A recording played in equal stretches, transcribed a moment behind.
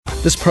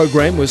This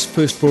program was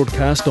first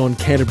broadcast on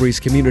Canterbury's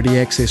community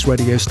access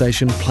radio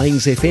station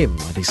Plains FM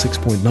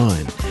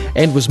 96.9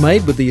 and was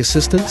made with the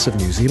assistance of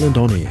New Zealand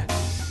On Air.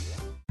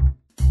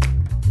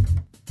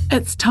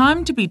 It's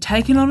time to be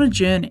taken on a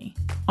journey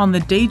on the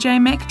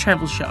DJ Mack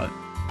Travel Show,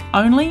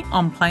 only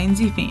on Plains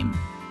FM.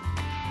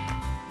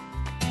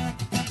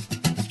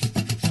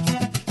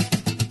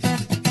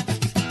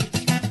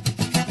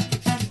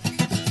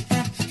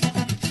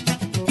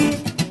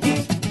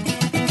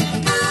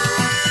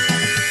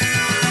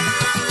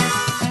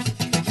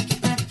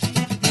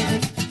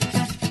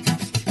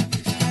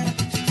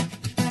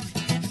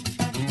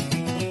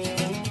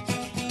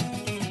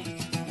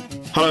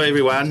 Hello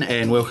everyone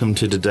and welcome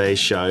to today's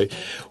show.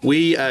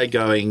 We are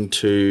going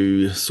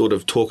to sort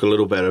of talk a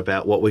little bit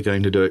about what we're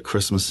going to do at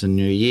Christmas and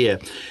New Year.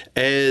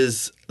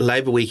 As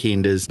Labour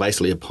weekend is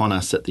basically upon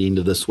us at the end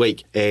of this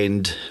week,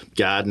 and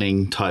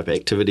gardening type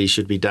activities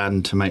should be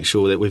done to make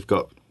sure that we've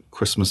got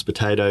Christmas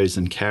potatoes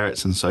and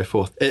carrots and so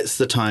forth. It's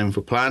the time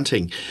for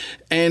planting,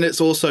 and it's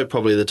also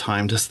probably the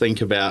time to think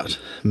about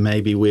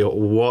maybe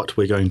what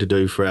we're going to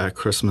do for our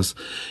Christmas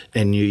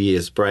and New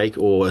Year's break,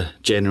 or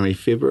January,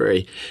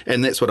 February,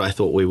 and that's what I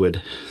thought we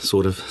would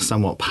sort of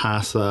somewhat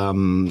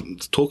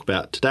talk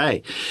about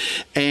today.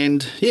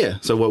 And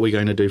so what we're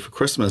going to do for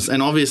Christmas,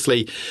 and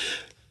obviously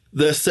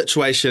the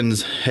situation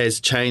has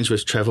changed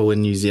with travel in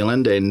New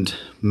Zealand, and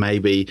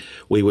maybe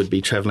we would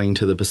be travelling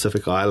to the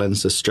Pacific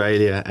Islands,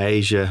 Australia,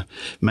 Asia,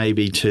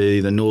 maybe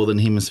to the Northern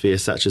Hemisphere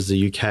such as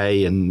the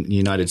UK and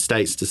United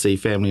States to see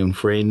family and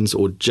friends,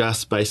 or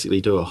just basically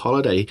do a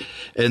holiday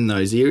in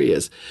those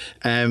areas.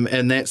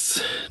 And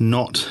that's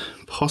not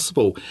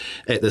possible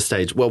at this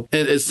stage. Well,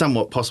 it is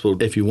somewhat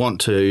possible if you want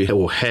to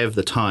or have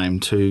the time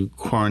to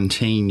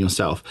quarantine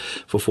yourself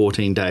for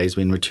 14 days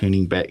when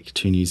returning back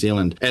to New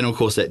Zealand. And of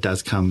course that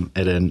does come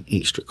at an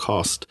extra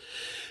cost.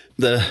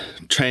 The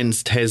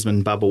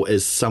Trans-Tasman bubble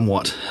is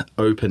somewhat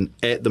open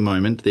at the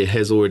moment. There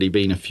has already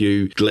been a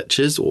few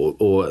glitches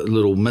or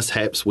little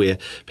mishaps where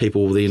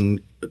people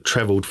then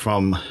travelled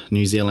from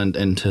New Zealand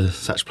into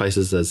such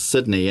places as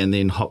Sydney and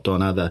then hopped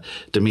on other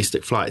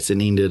domestic flights and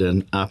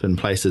ended up in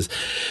places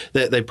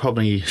that they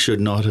probably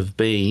should not have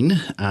been,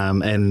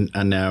 and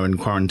are now in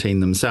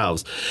quarantine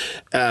themselves.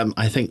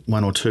 I think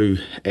one or two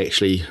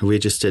actually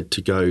registered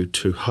to go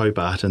to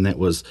Hobart, and that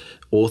was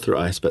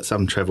authorised, but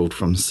some travelled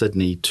from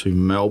Sydney to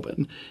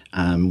Melbourne,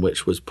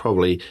 which was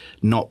probably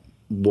not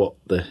what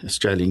the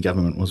Australian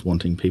government was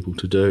wanting people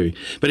to do.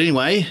 But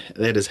anyway,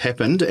 that has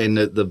happened, and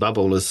the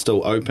bubble is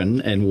still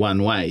open in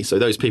one way. So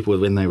those people,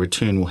 when they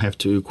return, will have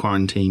to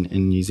quarantine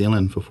in New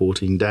Zealand for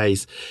 14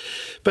 days.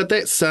 But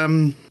that's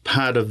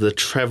part of the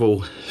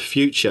travel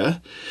future,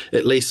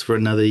 at least for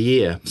another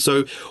year.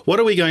 So what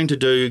are we going to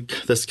do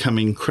this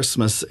coming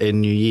Christmas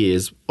and New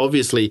Year's?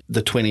 Obviously,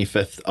 the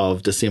 25th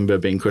of December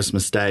being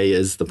Christmas Day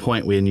is the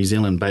point where New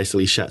Zealand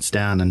basically shuts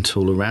down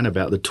until around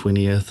about the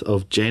 20th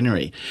of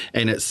January.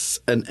 And it's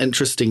an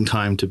interesting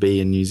time to be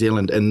in New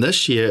Zealand. And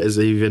this year is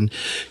even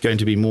going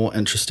to be more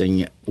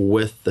interesting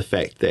with the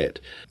fact that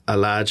a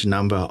large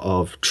number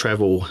of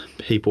travel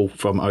people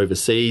from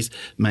overseas,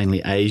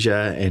 mainly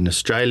Asia and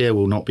Australia,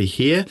 will not be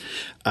here.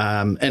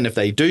 And if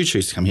they do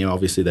choose to come here,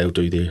 obviously they'll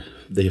do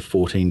their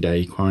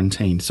 14-day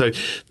quarantine. So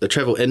the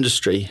travel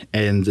industry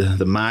and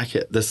the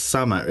market this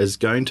summer is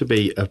going to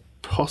be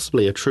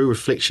possibly a true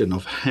reflection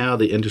of how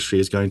the industry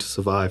is going to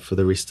survive for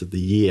the rest of the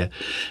year,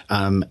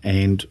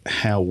 and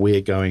how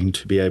we're going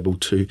to be able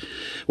to,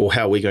 or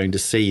how we're going to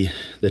see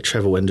the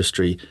travel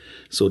industry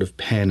sort of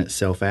pan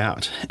itself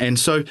out. And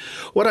so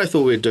what I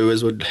thought we'd do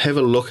is we'd have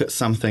a look at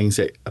some things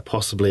that are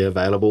possibly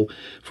available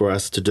for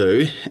us to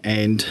do.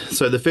 And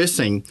so the first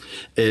thing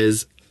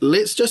is,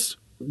 let's just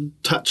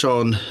touch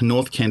on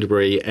North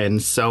Canterbury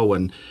and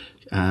Selwyn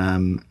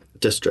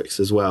districts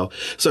as well.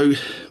 So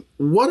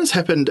what has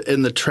happened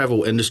in the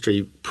travel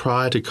industry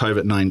prior to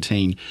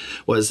COVID-19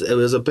 was it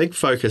was a big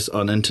focus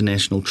on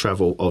international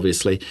travel,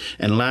 obviously,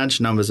 and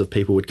large numbers of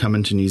people would come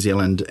into New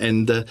Zealand.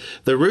 And the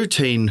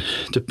routine,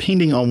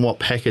 depending on what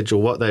package or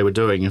what they were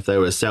doing, if they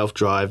were a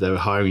self-drive, they were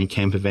hiring a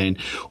camper van,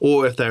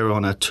 or if they were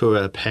on a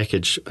tour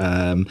package,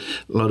 a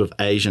lot of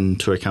Asian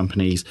tour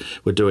companies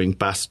were doing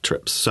bus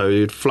trips. So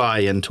you'd fly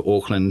into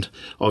Auckland,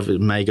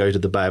 may go to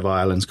the Bay of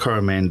Islands,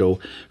 Coromandel,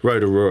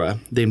 Rotorua,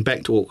 then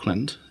back to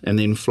Auckland, and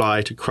then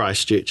fly to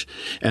Christchurch,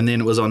 and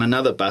then it was on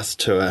another bus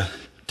tour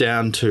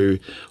down to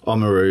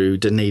Oamaru,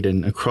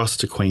 Dunedin, across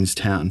to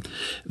Queenstown,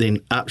 then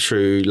up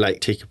through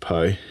Lake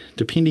Tekapo.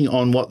 Depending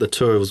on what the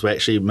tour was,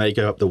 actually may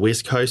go up the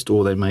west coast,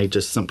 or they may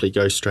just simply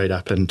go straight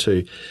up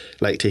into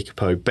Lake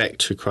Tekapo back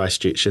to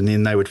Christchurch, and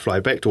then they would fly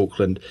back to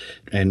Auckland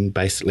and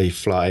basically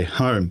fly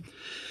home.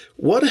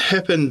 What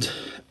happened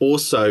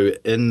also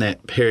in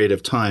that period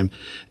of time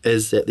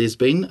is that there's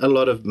been a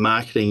lot of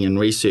marketing and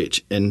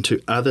research into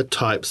other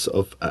types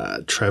of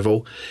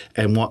travel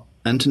and what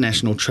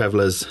international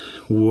travellers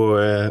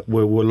were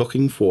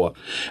looking for.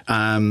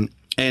 And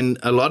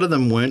a lot of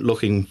them weren't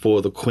looking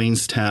for the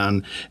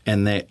Queenstown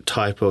and that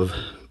type of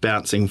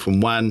bouncing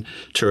from one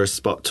tourist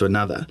spot to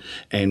another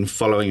and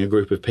following a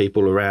group of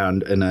people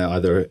around in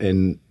either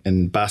in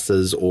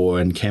buses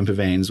or in camper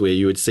vans where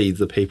you would see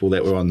the people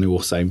that were on the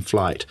same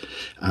flight.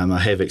 I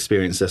have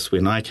experienced this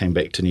when I came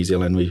back to New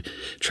Zealand. We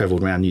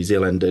travelled around New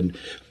Zealand and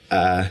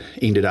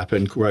ended up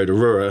in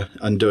Rotorua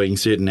and doing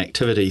certain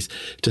activities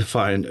to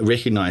start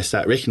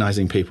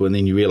recognising people, and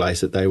then you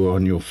realise that they were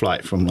on your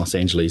flight from Los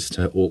Angeles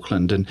to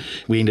Auckland, and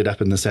we ended up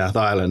in the South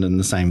Island and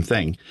the same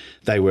thing.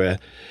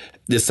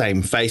 The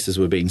same faces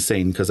were being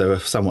seen because they were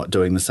somewhat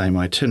doing the same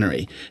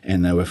itinerary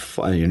and they were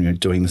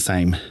doing the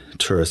same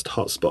tourist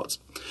hotspots.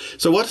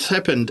 So what's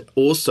happened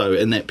also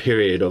in that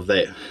period of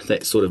that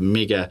sort of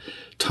mega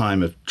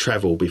time of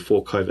travel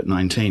before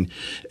COVID-19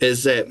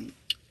 is that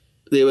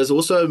there was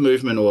also a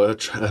movement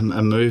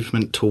a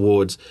movement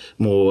towards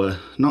more,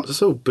 not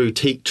sort of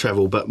boutique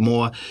travel, but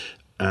more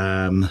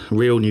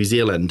real New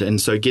Zealand.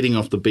 And so getting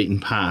off the beaten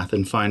path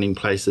and finding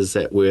places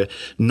that were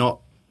not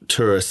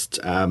tourist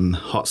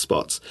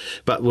hotspots,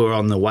 but were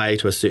on the way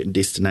to a certain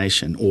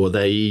destination, or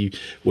they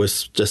were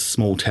just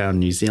small town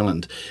New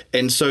Zealand.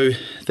 And so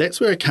that's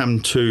where I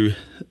come to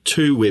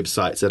two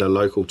websites that are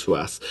local to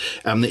us.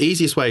 The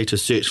easiest way to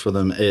search for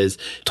them is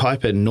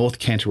type in North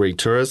Canterbury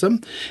Tourism,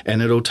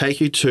 and it'll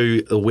take you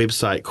to a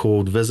website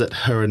called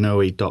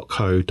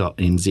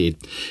visitharanui.co.nz.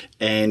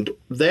 And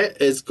that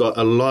has got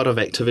a lot of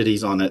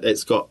activities on it.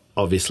 It's got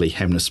obviously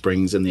Hanmer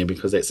Springs in there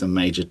because that's a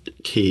major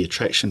key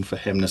attraction for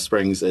Hanmer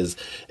Springs is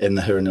in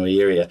the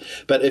Haranui area.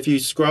 But if you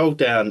scroll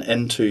down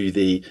into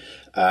the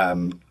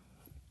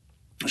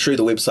through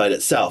the website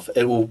itself,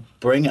 it will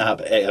bring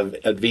up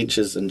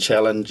adventures and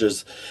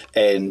challenges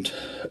and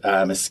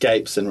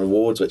escapes and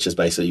rewards, which is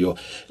basically your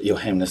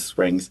Hanmer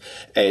Springs,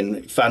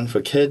 and fun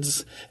for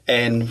kids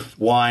and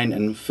wine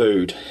and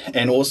food.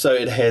 And also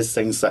it has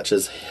things such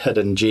as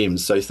hidden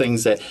gems, so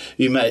things that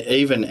you may,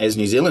 even as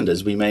New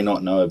Zealanders, we may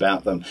not know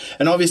about them.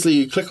 And obviously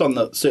you click on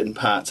the certain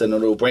parts and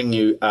it'll bring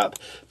you up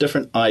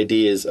different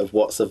ideas of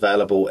what's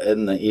available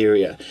in the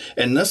area.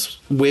 And this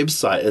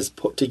website is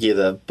put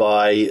together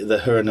by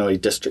the Haranui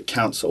District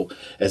Council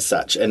as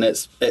such, and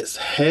it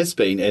has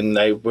been, and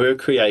they were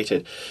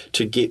created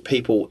to get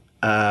people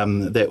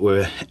that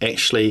were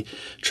actually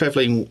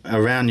travelling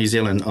around New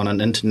Zealand on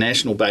an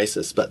international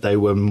basis, but they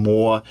were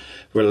more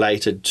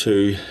related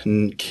to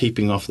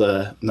keeping off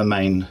the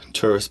main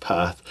tourist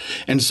path.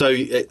 And so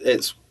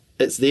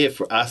it's there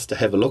for us to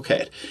have a look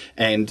at,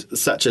 and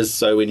such as,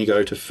 so when you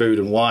go to food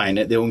and wine,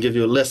 they will give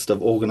you a list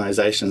of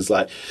organisations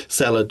like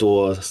cellar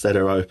doors that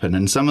are open,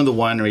 and some of the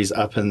wineries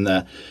up in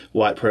the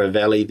Waipara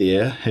Valley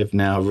there have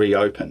now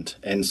reopened,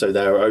 and so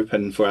they are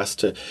open for us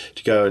to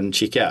go and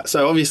check out.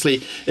 So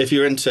obviously if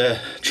you're into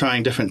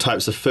trying different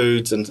types of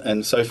foods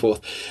and so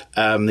forth,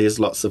 there's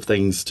lots of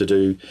things to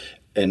do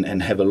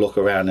and have a look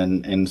around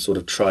and sort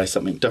of try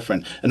something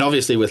different. And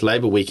obviously with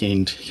Labour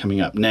Weekend coming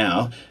up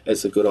now,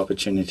 it's a good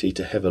opportunity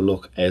to have a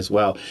look as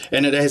well.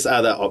 And it has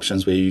other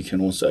options where you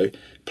can also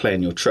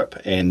plan your trip,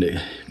 and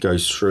it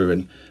goes through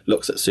and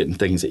looks at certain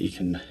things that you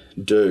can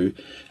do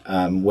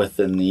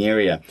within the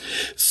area.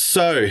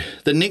 So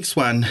the next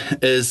one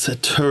is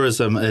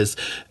tourism. Is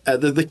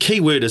the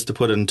key word is to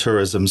put in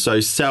tourism, so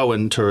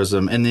Selwyn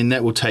Tourism, and then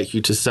that will take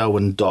you to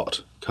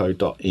selwyn.co.nz.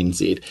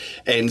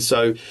 And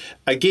so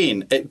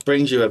again, it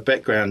brings you a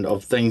background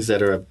of things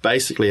that are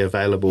basically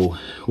available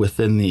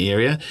within the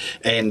area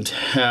and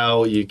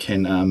how you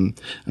can I'm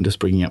just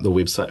bringing up the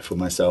website for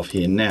myself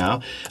here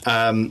now,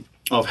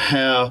 of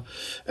how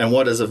and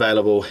what is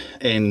available,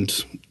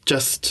 and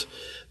just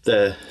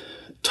the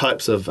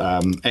types of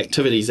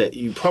activities that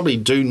you probably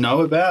do know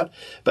about,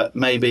 but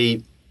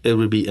maybe it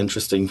would be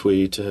interesting for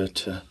you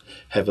to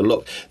have a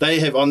look. They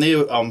have on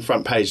their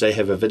front page, they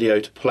have a video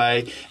to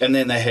play, and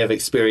then they have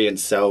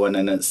Experience Selwyn,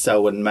 and it's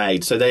Selwyn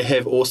Made. So they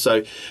have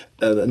also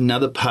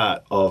another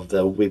part of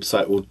the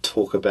website will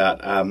talk about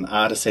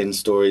artisan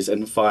stories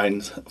and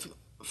find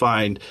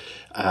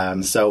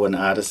Selwyn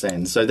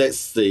artisans. So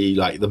that's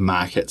the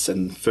markets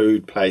and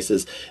food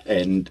places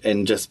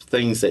and just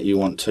things that you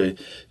want to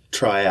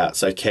try out.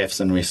 So cafes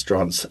and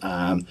restaurants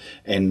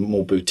and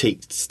more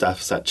boutique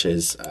stuff such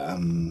as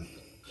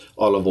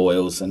olive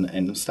oils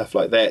and stuff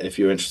like that, if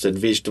you're interested,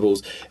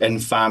 vegetables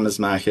and farmers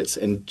markets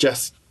and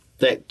just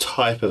that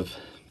type of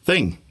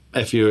thing.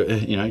 If you're,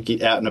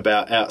 get out and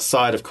about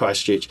outside of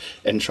Christchurch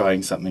and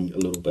trying something a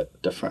little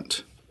bit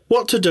different.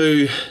 What to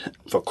do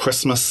for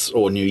Christmas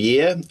or New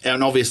Year?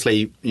 And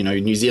obviously,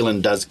 New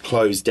Zealand does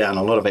close down.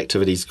 A lot of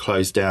activities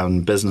close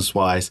down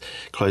business-wise,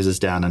 closes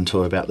down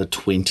until about the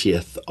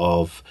 20th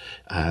of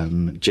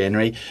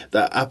January.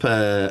 The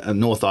upper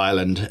North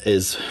Island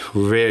is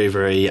very,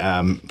 very,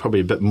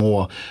 probably a bit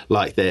more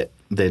like that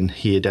than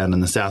here down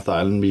in the South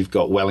Island. We've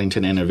got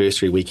Wellington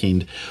Anniversary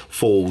Weekend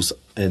falls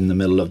in the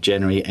middle of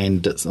January,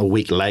 and it's a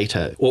week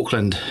later.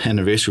 Auckland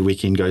Anniversary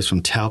Weekend goes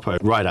from Taupo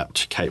right up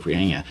to Cape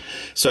Reinga.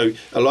 So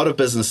a lot of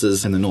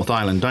businesses in the North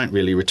Island don't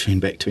really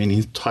return back to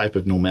any type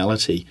of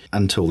normality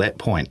until that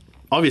point.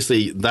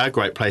 obviously, they're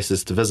great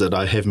places to visit.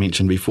 I have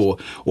mentioned before,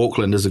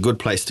 Auckland is a good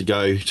place to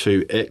go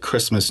to at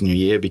Christmas, New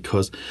Year,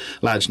 because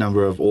a large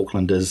number of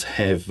Aucklanders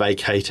have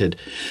vacated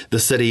the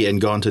city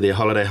and gone to their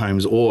holiday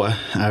homes or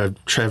are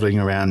travelling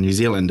around New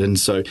Zealand. And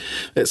so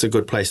it's a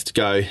good place to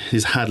go.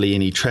 There's hardly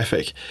any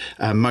traffic.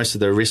 Most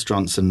of the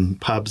restaurants and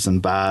pubs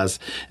and bars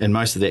and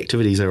most of the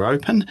activities are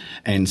open.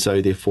 And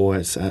so, therefore,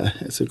 it's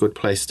a good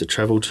place to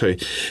travel to.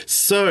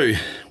 So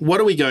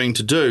what are we going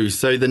to do?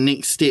 So the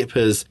next step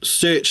is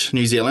search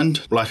New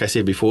Zealand. Like I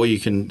said before, you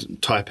can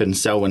type in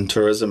Selwyn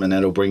tourism and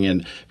that'll bring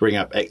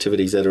up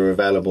activities that are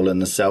available in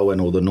the Selwyn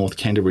or the North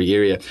Canterbury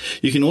area.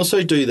 You can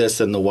also do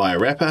this in the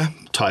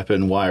Wairarapa. Type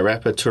in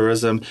Wairarapa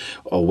tourism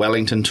or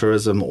Wellington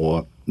tourism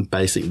or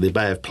basically the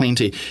Bay of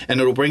Plenty, and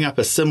it'll bring up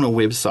a similar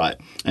website,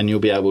 and you'll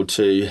be able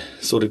to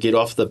sort of get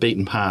off the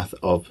beaten path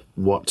of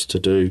what to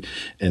do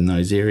in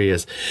those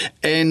areas.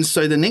 And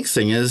so the next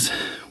thing is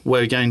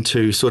we're going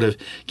to sort of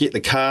get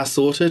the car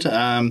sorted.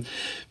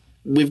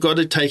 We've got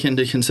to take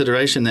into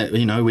consideration that,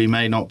 we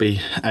may not be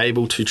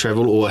able to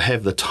travel or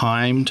have the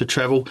time to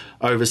travel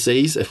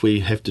overseas if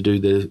we have to do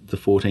the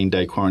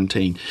 14-day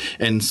quarantine.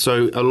 And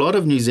so a lot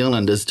of New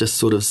Zealand is just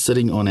sort of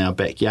sitting on our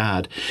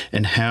backyard,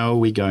 and how are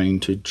we going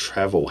to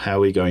travel? How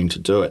are we going to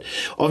do it?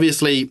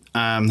 Obviously,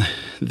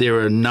 there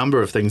are a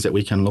number of things that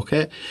we can look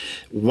at.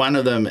 One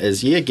of them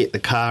is, get the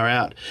car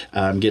out,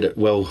 get it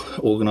well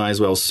organised,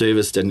 well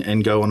serviced,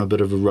 and go on a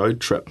bit of a road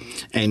trip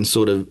and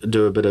sort of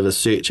do a bit of a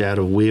search out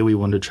of where we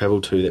want to travel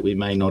to that we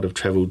may not have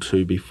travelled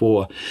to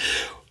before.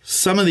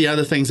 Some of the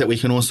other things that we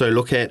can also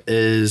look at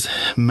is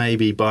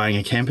maybe buying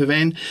a camper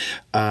van.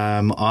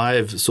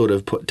 I've sort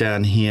of put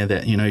down here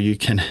that,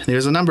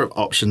 there's a number of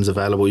options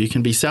available. You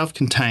can be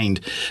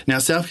self-contained. Now,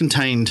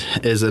 self-contained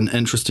is an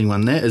interesting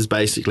one. That is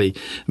basically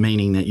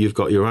meaning that you've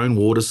got your own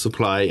water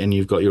supply and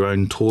you've got your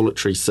own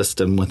toiletry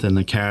system within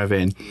the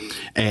caravan.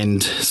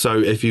 And so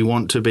if you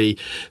want to be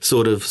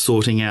sort of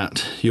sorting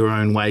out your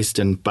own waste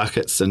in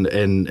buckets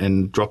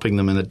and dropping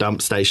them in a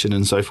dump station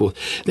and so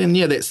forth, then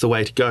that's the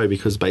way to go,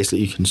 because basically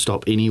you can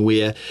stop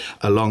anywhere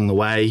along the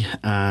way,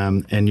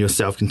 and you're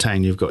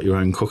self-contained. You've got your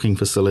own cooking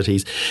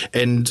facilities,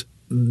 and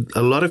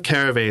a lot of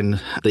caravan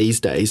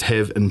these days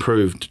have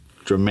improved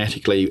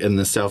dramatically in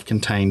the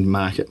self-contained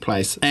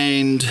marketplace,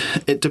 and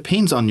it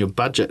depends on your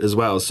budget as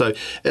well. So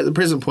at the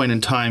present point in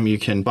time, you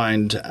can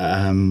find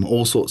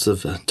all sorts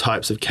of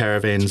types of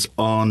caravans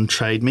on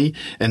Trade Me,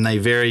 and they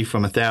vary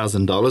from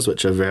 $1,000,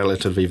 which are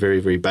relatively very,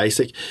 very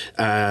basic,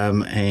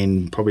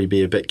 and probably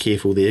be a bit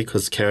careful there,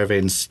 because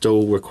caravans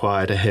still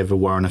require to have a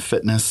warrant of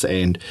fitness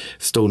and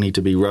still need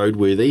to be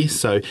roadworthy.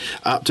 So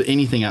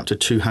anything up to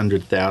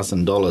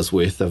 $200,000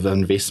 worth of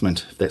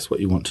investment, if that's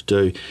what you want to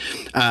do.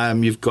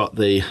 You've got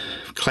the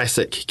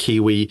classic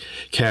Kiwi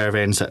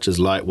caravans such as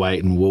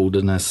Lightweight and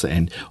Wilderness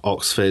and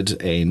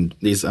Oxford, and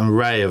there's an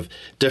array of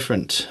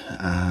different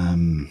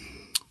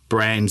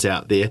brands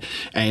out there,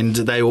 and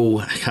they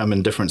all come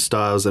in different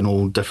styles and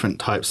all different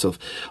types of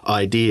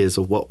ideas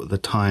of what the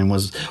time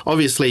was.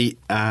 Obviously,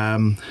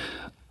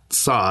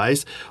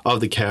 size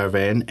of the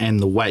caravan and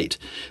the weight.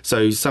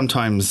 So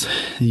sometimes,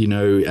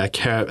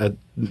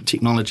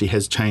 technology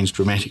has changed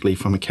dramatically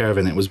from a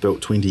caravan that was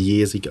built 20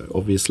 years ago,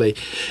 obviously.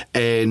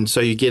 And so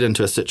you get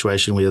into a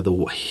situation where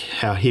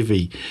how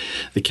heavy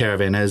the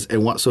caravan is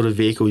and what sort of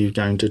vehicle you're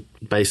going to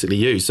basically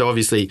use. So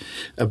obviously,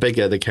 a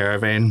bigger the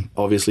caravan,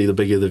 obviously the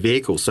bigger the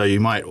vehicle. So you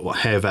might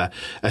have a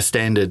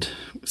standard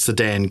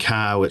sedan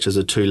car, which is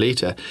a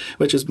 2-litre,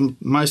 which is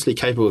mostly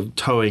capable of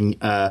towing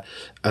a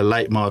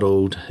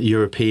late-modelled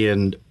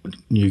European,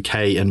 UK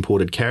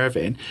imported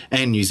caravan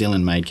and New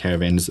Zealand made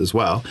caravans as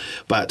well,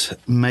 but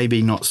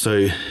maybe not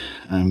so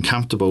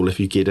comfortable if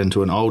you get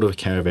into an older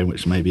caravan,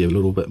 which may be a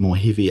little bit more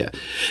heavier.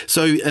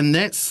 So, and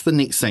that's the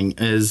next thing,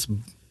 is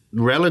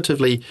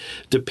relatively,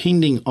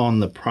 depending on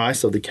the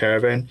price of the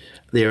caravan,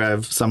 there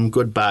are some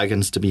good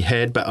bargains to be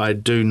had, but I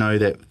do know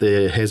that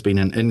there has been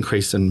an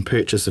increase in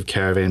purchase of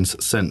caravans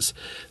since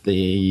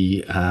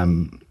the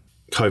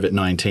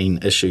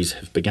COVID-19 issues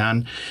have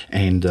begun,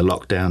 and the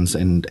lockdowns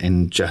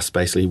and just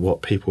basically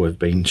what people have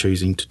been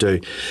choosing to do.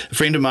 A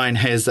friend of mine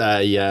has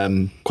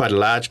quite a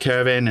large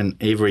caravan, and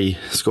every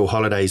school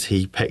holidays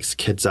he packs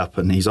kids up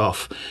and he's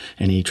off,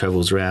 and he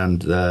travels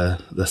around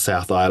the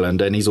South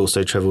Island, and he's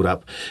also travelled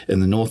up in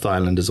the North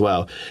Island as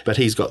well. But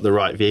he's got the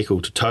right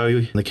vehicle to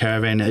tow the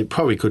caravan. It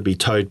probably could be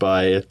towed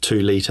by a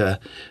 2-litre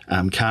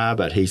car,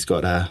 but he's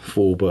got a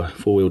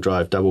four-wheel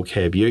drive double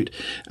cab ute,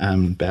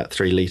 about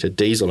 3-litre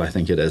diesel, I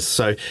think it is.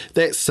 So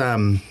that's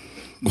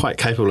quite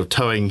capable of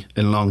towing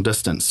in long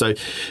distance. So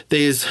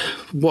there's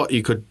what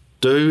you could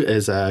do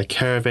as a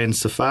caravan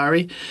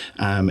safari,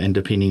 and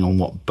depending on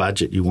what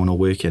budget you want to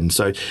work in.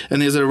 So,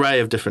 and there's an array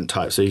of different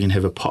types. So you can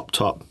have a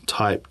pop-top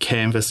type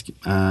canvas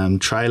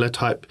trailer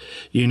type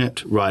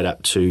unit, right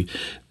up to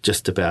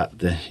just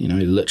about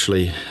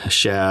literally a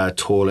shower,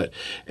 toilet,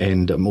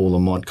 and all the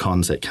mod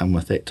cons that come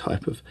with that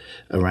type of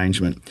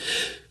arrangement.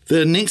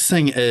 The next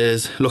thing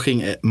is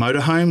looking at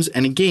motorhomes,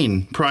 and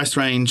again, price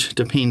range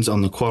depends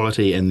on the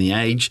quality and the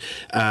age,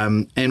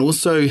 and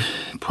also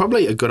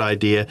probably a good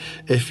idea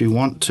if you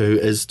want to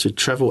is to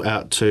travel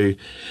out to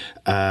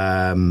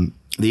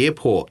the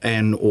airport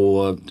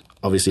or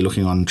obviously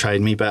looking on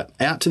Trade Me, but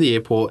out to the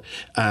airport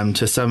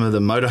to some of the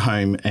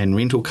motorhome and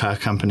rental car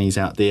companies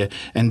out there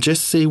and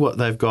just see what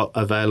they've got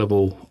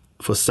available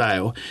for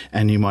sale,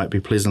 and you might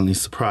be pleasantly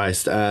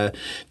surprised.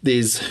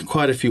 There's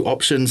quite a few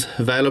options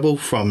available,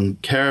 from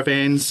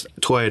caravans,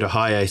 Toyota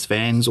Hi-Ace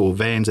vans, or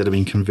vans that have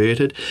been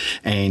converted,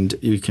 and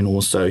you can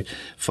also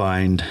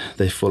find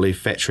the fully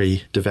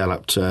factory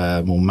developed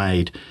or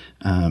made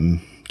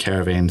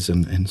caravans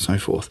and so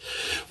forth.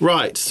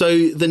 Right,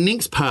 so the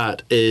next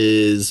part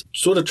is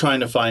sort of trying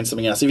to find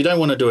something else. If you don't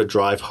want to do a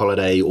drive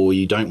holiday, or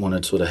you don't want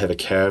to sort of have a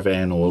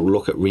caravan or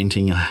look at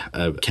renting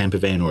a camper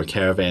van or a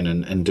caravan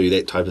and do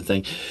that type of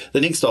thing, the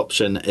next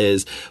option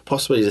is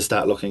possibly to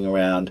start looking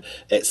around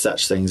at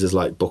such things as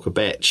like book a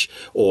batch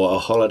or a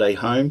holiday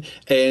home.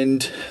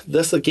 And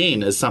this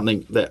again is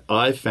something that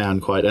I've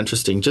found quite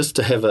interesting, just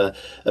to have a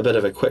bit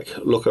of a quick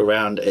look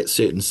around at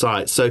certain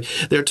sites. So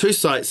there are two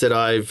sites that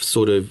I've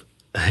sort of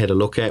had a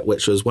look at,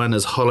 which was, one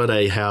is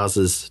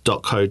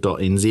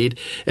holidayhouses.co.nz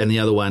and the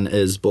other one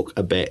is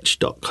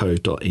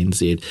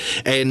bookabatch.co.nz.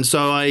 And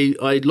so I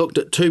looked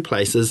at two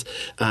places.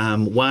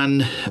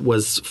 One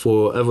was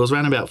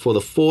around about for the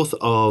 4th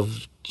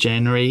of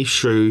January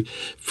through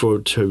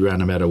to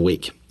around about a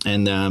week.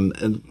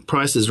 And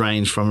prices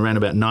range from around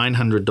about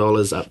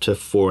 $900 up to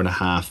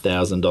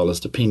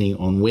 $4,500, depending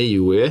on where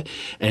you were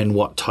and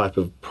what type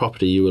of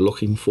property you were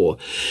looking for.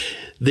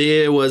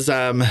 There was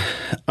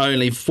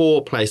only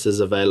 4 places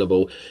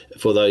available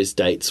for those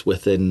dates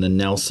within the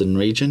Nelson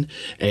region,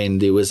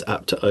 and there was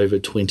up to over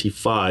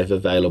 25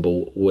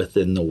 available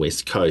within the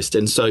West Coast.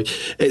 And so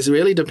it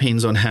really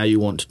depends on how you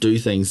want to do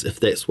things. If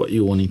that's what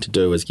you're wanting to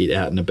do, is get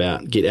out and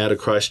about, get out of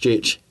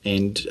Christchurch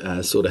and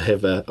sort of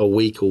have a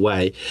week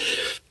away.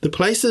 The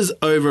places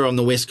over on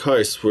the West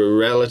Coast were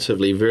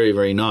relatively very,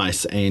 very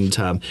nice,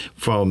 and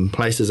from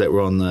places that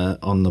were on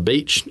the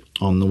beach,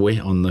 on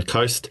the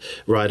coast,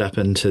 right up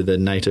into the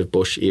native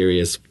bush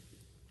areas.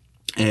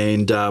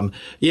 And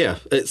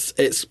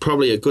it's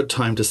probably a good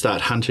time to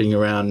start hunting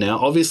around now.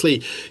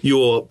 Obviously,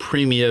 your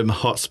premium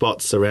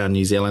hotspots around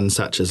New Zealand,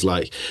 such as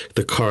like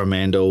the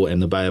Coromandel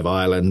and the Bay of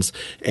Islands,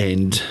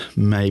 and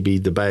maybe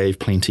the Bay of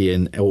Plenty,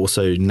 and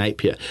also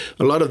Napier,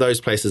 a lot of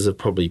those places have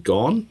probably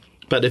gone.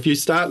 But if you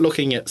start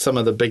looking at some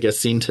of the bigger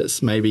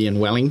centres, maybe in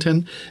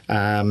Wellington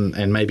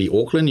and maybe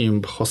Auckland, you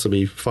can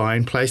possibly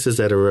find places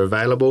that are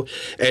available.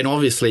 And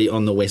obviously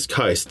on the West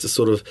Coast,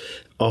 sort of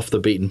off the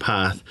beaten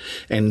path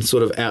and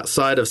sort of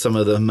outside of some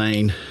of the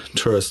main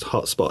tourist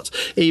hotspots,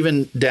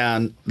 even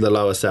down the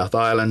lower South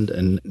Island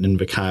and in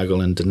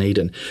Invercargill and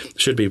Dunedin,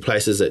 should be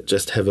places that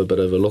just have a bit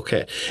of a look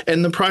at.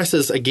 And the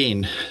prices,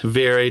 again,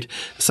 varied.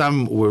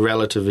 Some were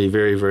relatively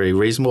very, very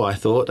reasonable, I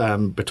thought,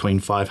 between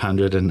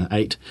 $500 and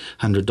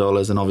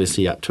 $800, and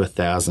obviously up to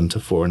 $1,000 to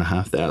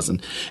 $4,500.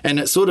 And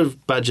it sort of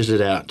budgeted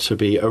out to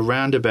be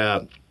around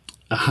about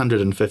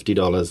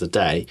 $150 a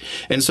day.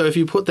 And so if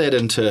you put that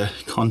into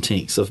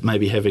context of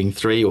maybe having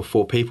 3 or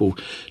 4 people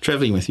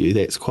travelling with you,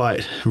 that's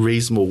quite a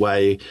reasonable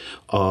way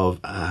of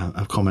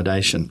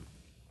accommodation.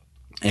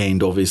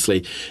 And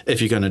obviously, if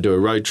you're going to do a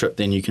road trip,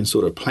 then you can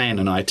sort of plan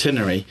an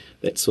itinerary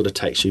that sort of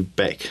takes you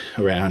back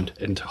around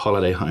into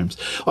holiday homes.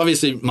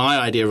 Obviously, my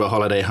idea of a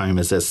holiday home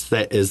is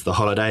that is the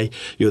holiday.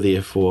 You're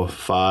there for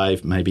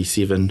 5, maybe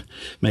 7,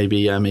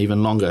 maybe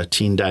even longer,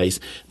 10 days.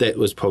 That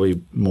was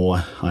probably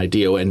more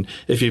ideal. And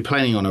if you're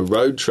planning on a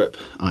road trip,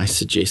 I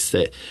suggest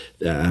that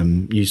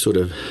you sort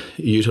of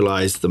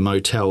utilise the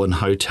motel and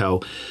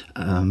hotel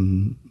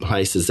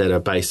places that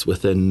are based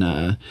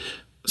within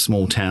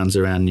small towns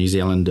around New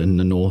Zealand in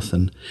the north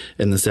and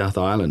in the South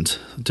Island,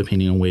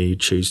 depending on where you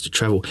choose to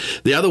travel.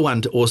 The other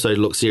one to also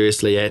look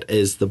seriously at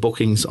is the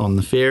bookings on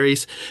the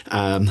ferries.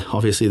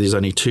 Obviously, there's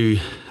only 2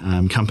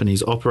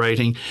 companies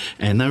operating,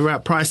 and their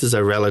prices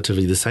are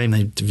relatively the same.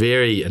 They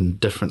vary in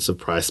difference of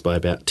price by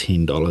about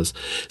 $10.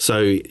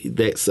 So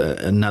that's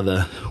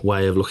another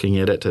way of looking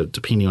at it,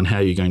 depending on how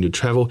you're going to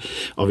travel.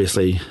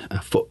 Obviously,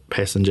 a foot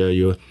passenger,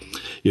 you're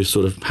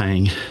sort of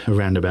paying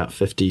around about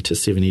 $50 to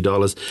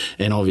 $70,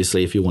 and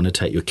obviously if you want to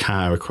take your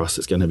car across,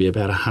 it's going to be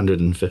about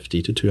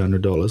 $150 to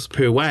 $200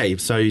 per way.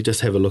 So you just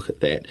have a look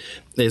at that.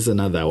 There's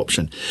another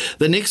option.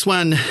 The next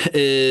one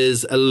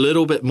is a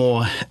little bit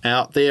more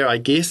out there, I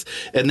guess,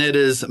 and that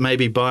is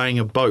maybe buying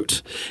a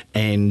boat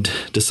and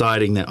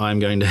deciding that I'm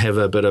going to have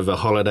a bit of a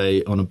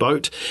holiday on a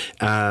boat,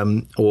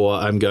 or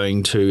I'm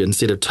going to,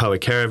 instead of tow a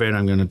caravan,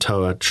 I'm going to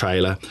tow a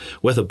trailer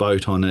with a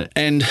boat on it.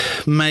 And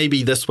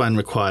maybe this one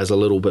requires a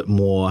little bit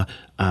more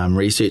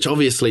research.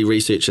 Obviously,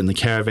 research in the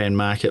caravan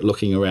market,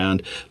 looking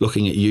around,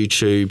 looking at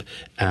YouTube,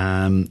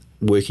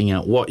 working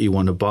out what you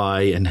want to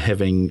buy and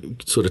having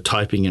sort of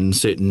typing in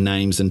certain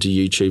names into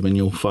YouTube, and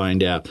you'll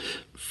find out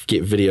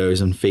get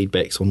videos and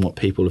feedbacks on what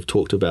people have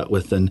talked about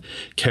within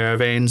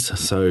caravans.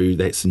 So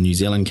that's New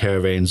Zealand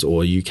caravans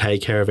or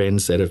UK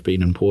caravans that have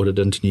been imported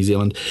into New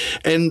Zealand.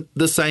 And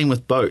the same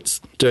with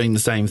boats, doing the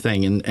same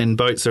thing. And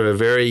boats are a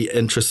very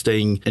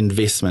interesting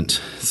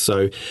investment.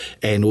 So,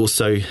 and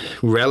also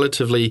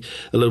relatively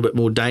a little bit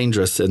more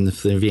dangerous in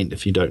the event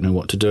if you don't know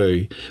what to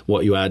do,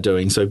 what you are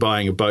doing. So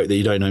buying a boat that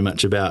you don't know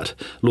much about,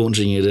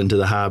 launching it into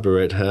the harbour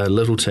at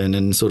Littleton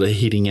and sort of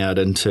heading out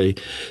into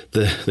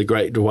the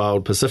great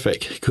wild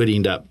Pacific could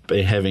end up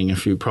having a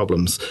few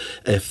problems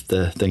if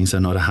the things are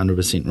not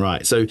 100%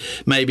 right. So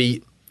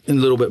maybe a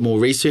little bit more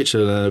research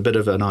and a bit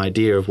of an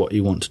idea of what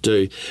you want to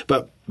do.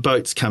 But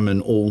boats come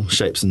in all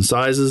shapes and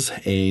sizes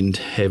and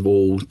have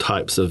all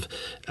types of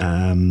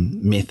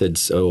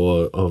methods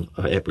or of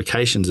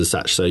applications as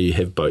such. So you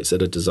have boats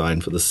that are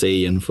designed for the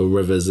sea and for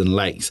rivers and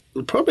lakes.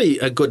 Probably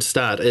a good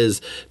start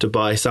is to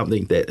buy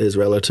something that is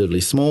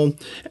relatively small,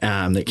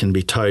 that can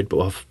be towed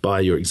off by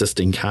your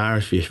existing car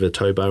if you have a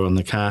tow bar on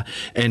the car,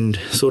 and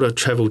sort of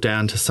travel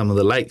down to some of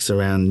the lakes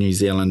around New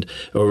Zealand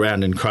or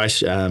around in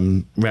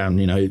Christchurch,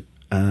 around,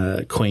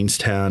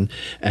 Queenstown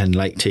and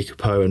Lake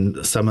Tekapo,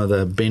 and some of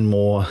the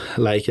Benmore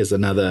Lake is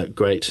another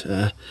great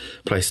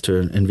place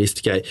to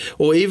investigate,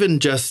 or even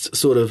just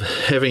sort of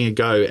having a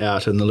go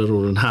out in the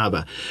Littleton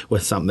Harbour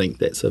with something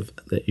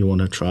that you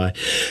want to try.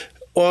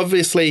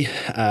 Obviously,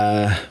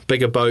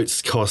 bigger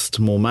boats cost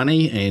more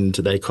money and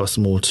they cost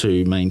more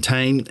to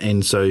maintain,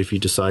 and so if you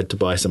decide to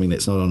buy something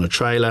that's not on a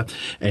trailer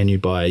and you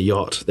buy a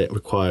yacht that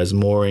requires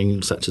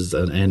mooring such as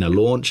and a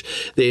launch,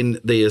 then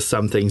there's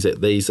some things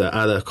that these are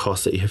other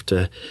costs that you have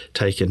to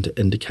take into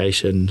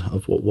indication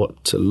of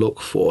what to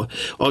look for.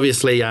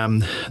 Obviously,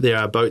 there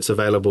are boats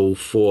available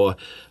for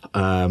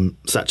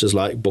such as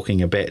like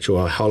booking a batch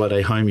or a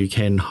holiday home. You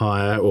can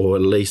hire or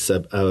lease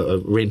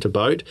rent a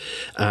boat,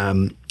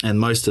 and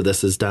most of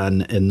this is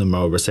done in the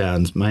Marlborough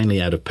Sounds,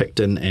 mainly out of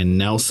Picton and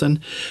Nelson,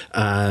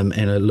 and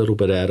a little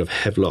bit out of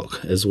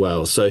Havelock as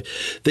well. So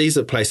these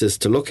are places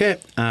to look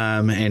at,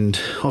 and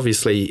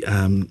obviously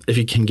if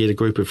you can get a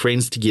group of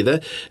friends together,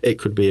 it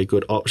could be a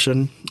good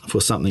option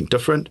for something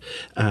different.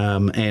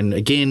 And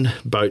again,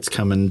 boats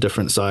come in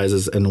different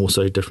sizes and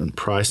also different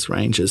price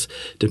ranges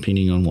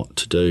depending on what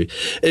to do.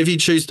 If you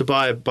choose to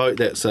buy a boat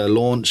that's a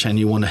launch and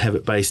you want to have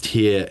it based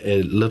here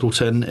at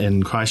Littleton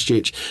in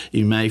Christchurch,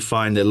 you may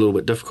find that a little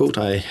bit difficult.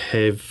 I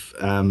have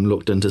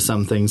looked into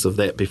some things of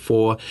that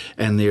before,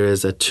 and there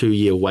is a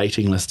 2-year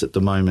waiting list at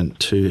the moment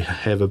to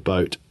have a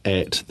boat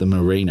at the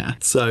marina.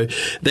 So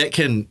that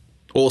can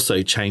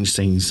also change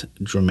things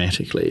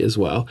dramatically as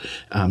well,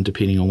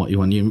 depending on what you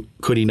want. You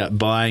could end up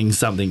buying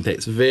something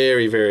that's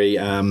very, very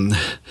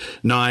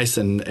nice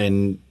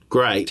and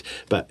great,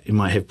 but it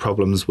might have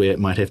problems where it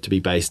might have to be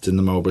based in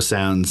the Marlborough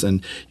Sounds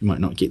and you might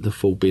not get the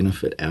full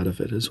benefit out of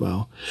it as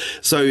well.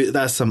 So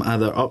there's some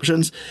other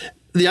options.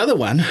 The other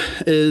one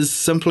is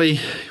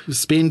simply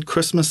spend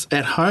Christmas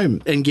at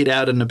home and get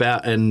out and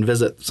about and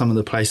visit some of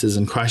the places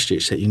in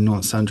Christchurch that you're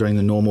not during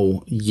the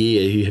normal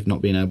year you have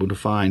not been able to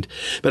find.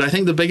 But I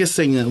think the biggest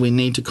thing that we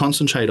need to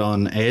concentrate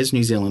on as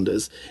New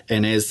Zealanders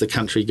and as the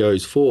country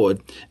goes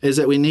forward is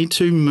that we need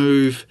to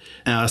move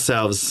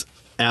ourselves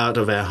out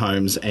of our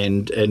homes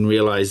and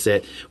realise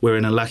that we're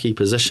in a lucky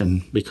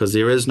position because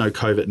there is no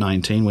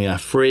COVID-19. We are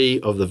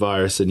free of the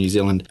virus in New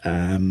Zealand.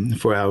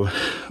 For our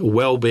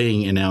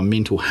well-being and our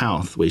mental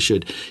health, we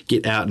should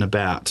get out and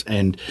about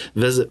and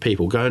visit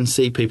people, go and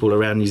see people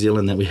around New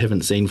Zealand that we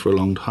haven't seen for a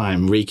long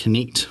time,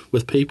 reconnect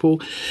with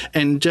people,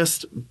 and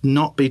just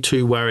not be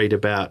too worried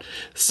about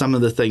some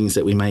of the things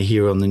that we may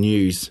hear on the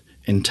news,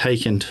 and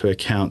take into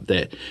account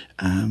that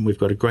we've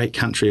got a great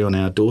country on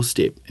our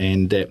doorstep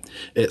and that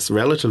it's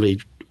relatively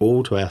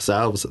all to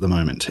ourselves at the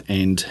moment,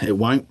 and it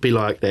won't be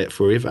like that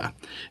forever.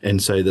 And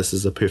so this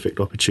is a perfect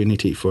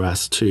opportunity for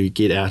us to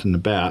get out and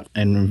about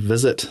and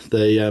visit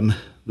the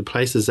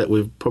places that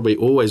we've probably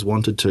always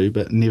wanted to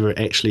but never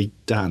actually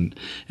done.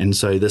 And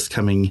so this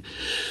coming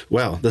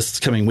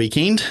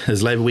weekend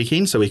is Labour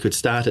weekend, so we could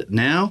start it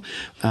now,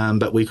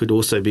 but we could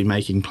also be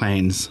making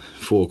plans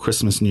for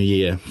Christmas, New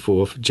Year,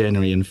 for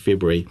January and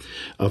February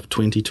of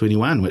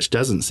 2021, which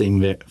doesn't seem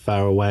that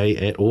far away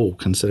at all,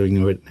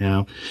 considering we're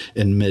now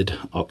in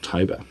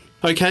mid-October.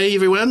 Okay,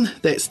 everyone,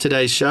 that's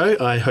today's show.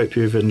 I hope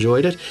you've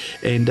enjoyed it,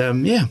 and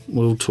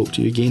we'll talk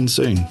to you again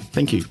soon.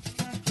 Thank you.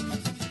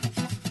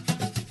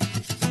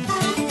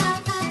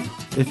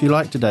 If you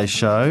liked today's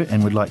show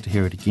and would like to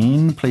hear it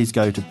again, please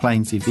go to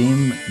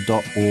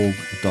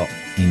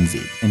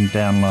plainsfm.org.nz and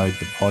download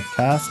the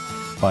podcast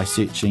by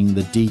searching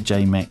the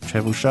DJ Mack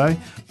Travel Show.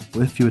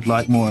 If you would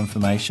like more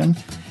information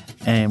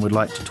and would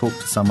like to talk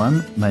to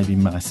someone, maybe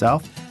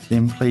myself,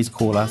 then please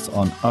call us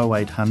on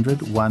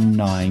 0800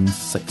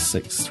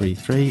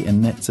 196633,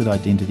 and that's at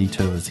Identity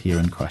Tours here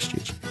in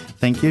Christchurch.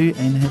 Thank you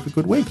and have a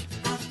good week.